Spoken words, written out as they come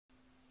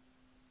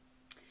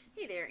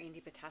Hey there,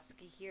 Andie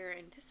here,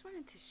 and just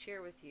wanted to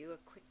share with you a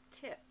quick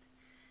tip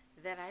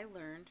that I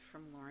learned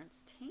from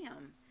Lawrence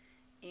Tam,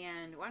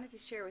 and wanted to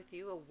share with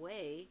you a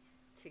way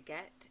to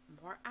get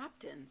more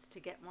opt-ins,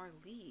 to get more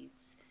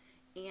leads.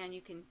 And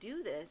you can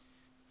do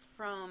this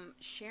from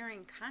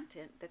sharing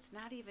content that's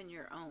not even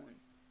your own.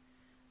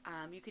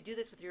 You could do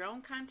this with your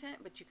own content,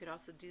 but you could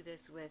also do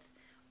this with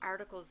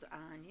articles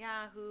on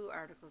Yahoo,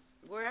 articles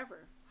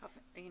wherever,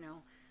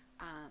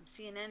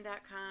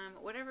 CNN.com,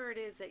 whatever it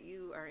is that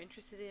you are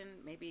interested in,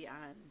 maybe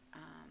on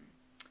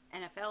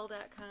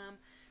NFL.com,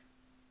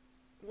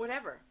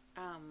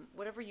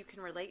 whatever you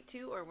can relate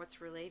to or what's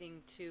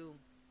relating to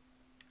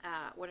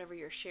whatever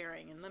you're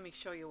sharing. And let me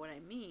show you what I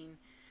mean.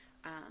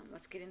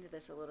 Let's get into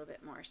this a little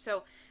bit more.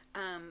 So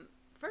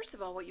first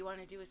of all, what you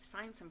want to do is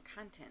find some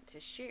content to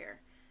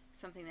share.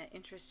 Something that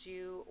interests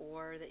you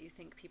or that you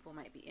think people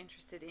might be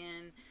interested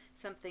in,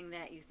 something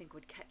that you think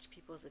would catch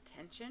people's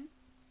attention.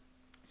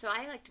 So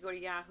I like to go to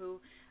Yahoo.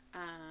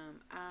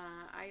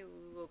 I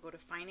will go to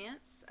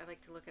finance. I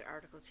like to look at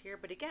articles here,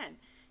 but again,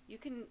 you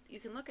can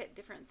look at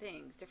different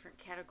things, different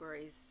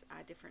categories,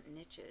 different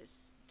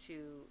niches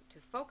to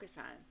focus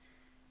on.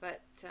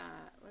 But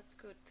let's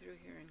go through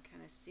here and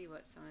kind of see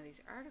what some of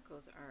these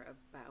articles are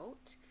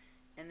about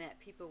and that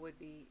people would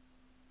be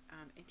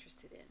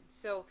interested in.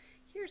 So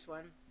here's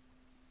one: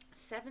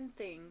 7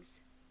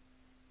 things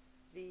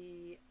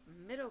the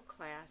middle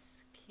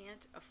class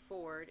can't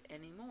afford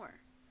anymore.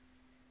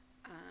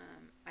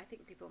 I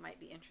think people might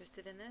be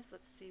interested in this.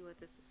 Let's see what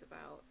this is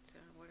about.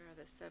 What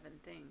are the 7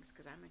 things?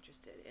 Because I'm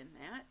interested in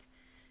that.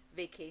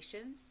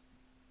 Vacations,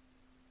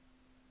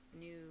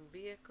 new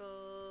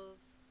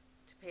vehicles,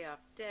 to pay off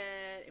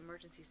debt,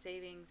 emergency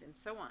savings, and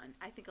so on.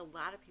 I think a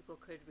lot of people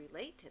could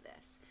relate to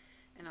this.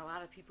 And a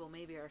lot of people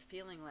maybe are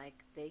feeling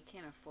like they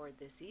can't afford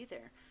this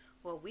either.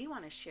 Well, we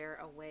want to share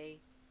a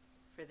way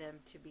for them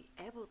to be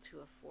able to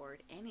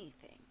afford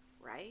anything,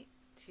 right?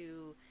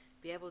 To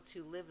be able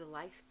to live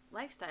the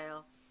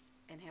lifestyle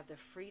and have the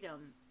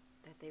freedom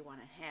that they want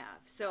to have.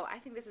 So I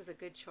think this is a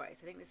good choice.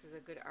 I think this is a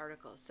good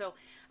article. So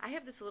I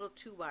have this little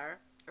toolbar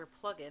or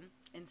plugin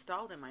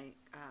installed in my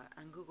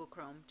on Google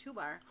Chrome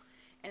toolbar,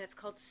 and it's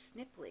called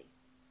Sniply.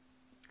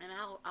 And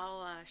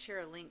I'll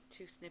share a link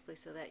to Sniply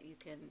so that you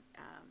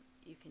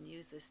can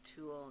use this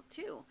tool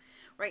too.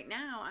 Right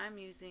now I'm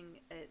using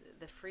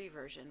the free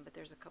version, but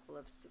there's a couple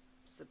of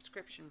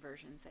subscription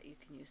versions that you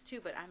can use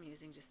too, but I'm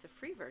using just the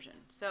free version.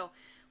 So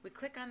we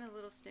click on the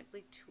little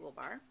Sniply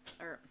toolbar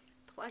or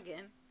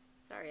plugin.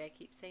 Sorry, I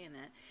keep saying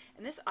that.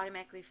 And this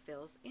automatically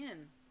fills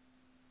in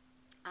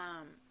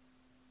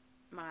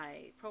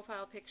my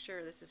profile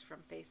picture. This is from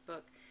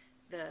Facebook,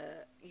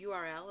 the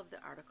URL of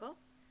the article,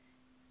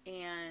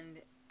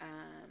 and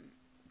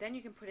then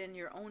you can put in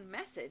your own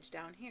message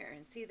down here.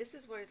 And see, this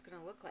is what it's going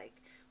to look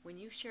like when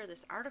you share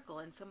this article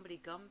and somebody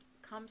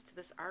comes to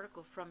this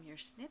article from your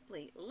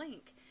Sniply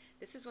link.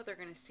 This is what they're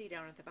going to see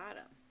down at the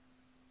bottom.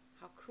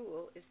 How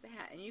cool is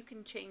that? And you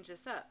can change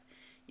this up.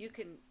 You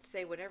can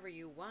say whatever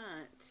you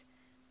want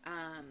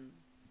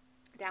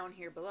down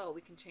here below.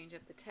 We can change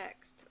up the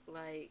text,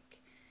 like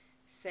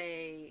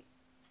say,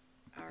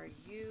 are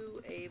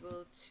you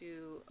able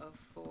to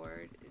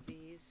afford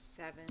these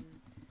 7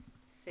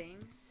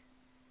 things?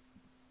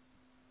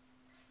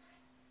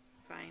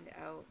 Find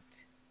out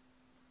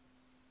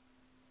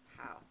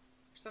how.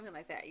 Something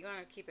like that. You want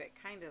to keep it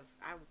kind of,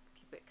 I would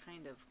keep it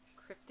kind of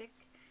cryptic.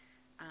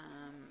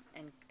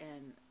 And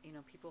you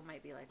know, people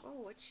might be like,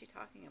 oh, what's she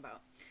talking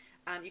about?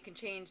 You can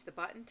change the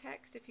button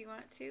text if you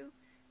want to.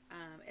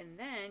 And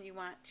then you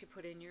want to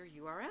put in your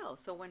URL.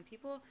 So when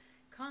people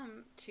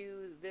come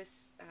to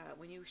this,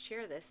 when you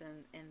share this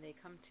and they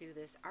come to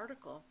this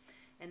article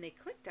and they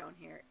click down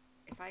here,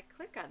 if I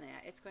click on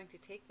that, it's going to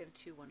take them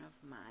to one of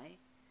my,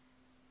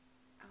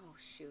 oh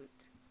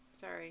shoot,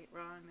 sorry,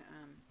 wrong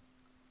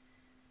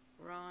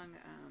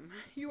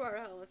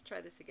URL. Let's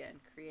try this again.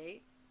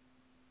 Create.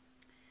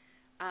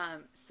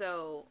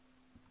 So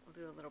we'll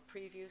do a little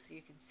preview so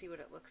you can see what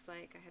it looks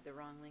like. I had the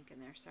wrong link in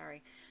there,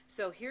 sorry.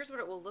 So here's what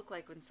it will look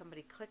like when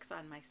somebody clicks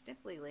on my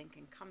Sniply link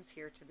and comes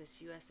here to this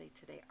USA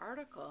Today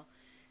article.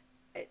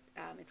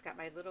 It's got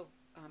my little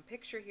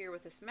picture here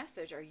with this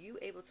message: are you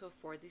able to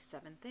afford these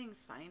 7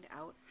 things? Find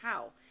out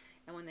how.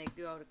 And when they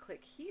go to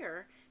click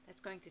here,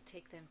 that's going to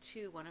take them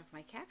to one of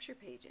my capture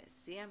pages.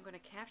 See, I'm going to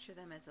capture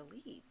them as a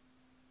lead.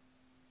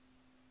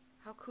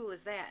 How cool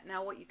is that?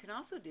 Now what you can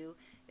also do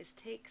is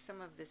take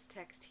some of this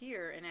text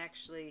here and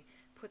actually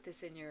put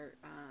this in your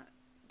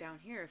down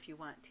here if you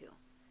want to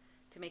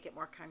make it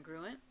more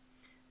congruent.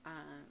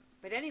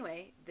 But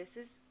anyway, this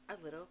is a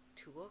little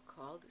tool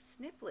called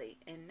Sniply.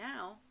 And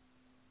now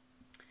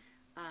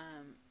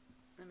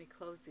let me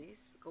close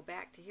these, go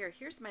back to here.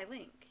 Here's my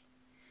link.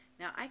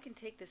 Now I can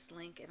take this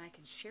link and I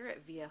can share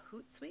it via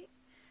Hootsuite.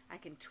 I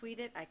can tweet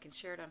it, I can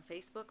share it on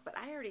Facebook, but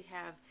I already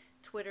have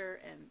Twitter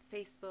and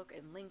Facebook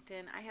and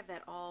LinkedIn. I have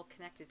that all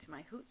connected to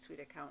my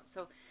Hootsuite account.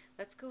 So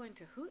let's go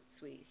into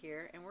Hootsuite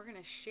here and we're going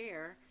to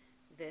share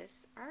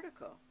this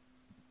article.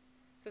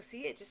 So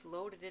see, it just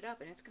loaded it up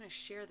and it's going to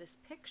share this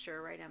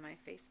picture right on my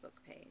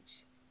Facebook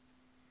page.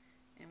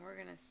 And we're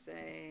going to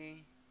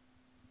say,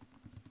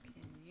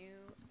 can you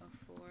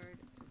afford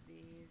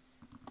these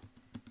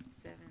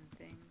 7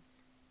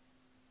 things?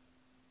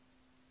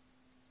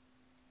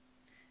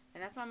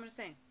 And that's all I'm going to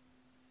say.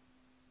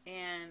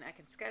 And I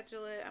can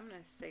schedule it. I'm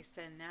going to say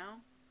send now.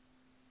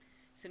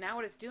 So now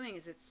what it's doing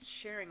is it's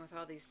sharing with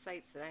all these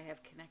sites that I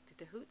have connected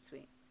to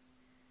Hootsuite.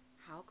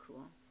 How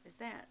cool is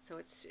that? So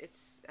it's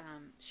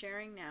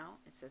sharing now.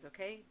 It says,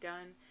 okay,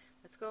 done.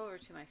 Let's go over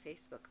to my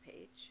Facebook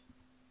page.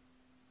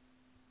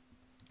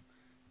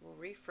 We'll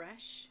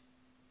refresh.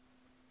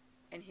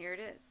 And here it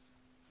is.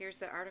 Here's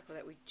the article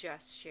that we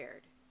just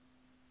shared.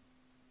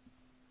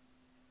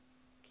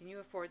 Can you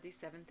afford these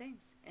 7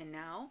 things? And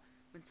now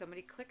when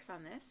somebody clicks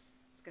on this,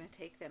 it's going to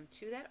take them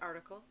to that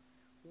article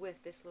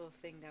with this little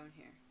thing down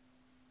here.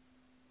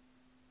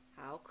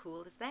 How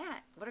cool is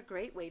that? What a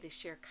great way to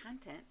share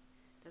content.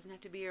 Doesn't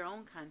have to be your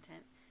own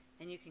content,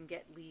 and you can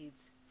get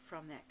leads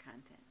from that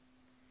content.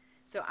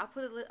 So I'll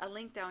put a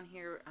link down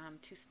here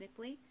to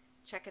Sniply.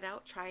 Check it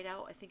out, try it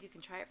out. I think you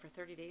can try it for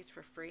 30 days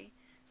for free,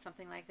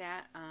 something like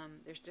that.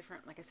 There's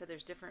different, like I said,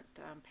 there's different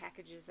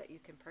packages that you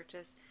can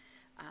purchase.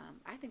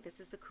 I think this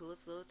is the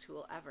coolest little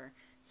tool ever.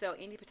 So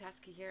Andie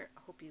Petoskey here.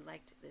 I hope you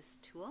liked this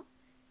tool,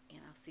 and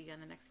I'll see you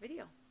on the next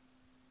video.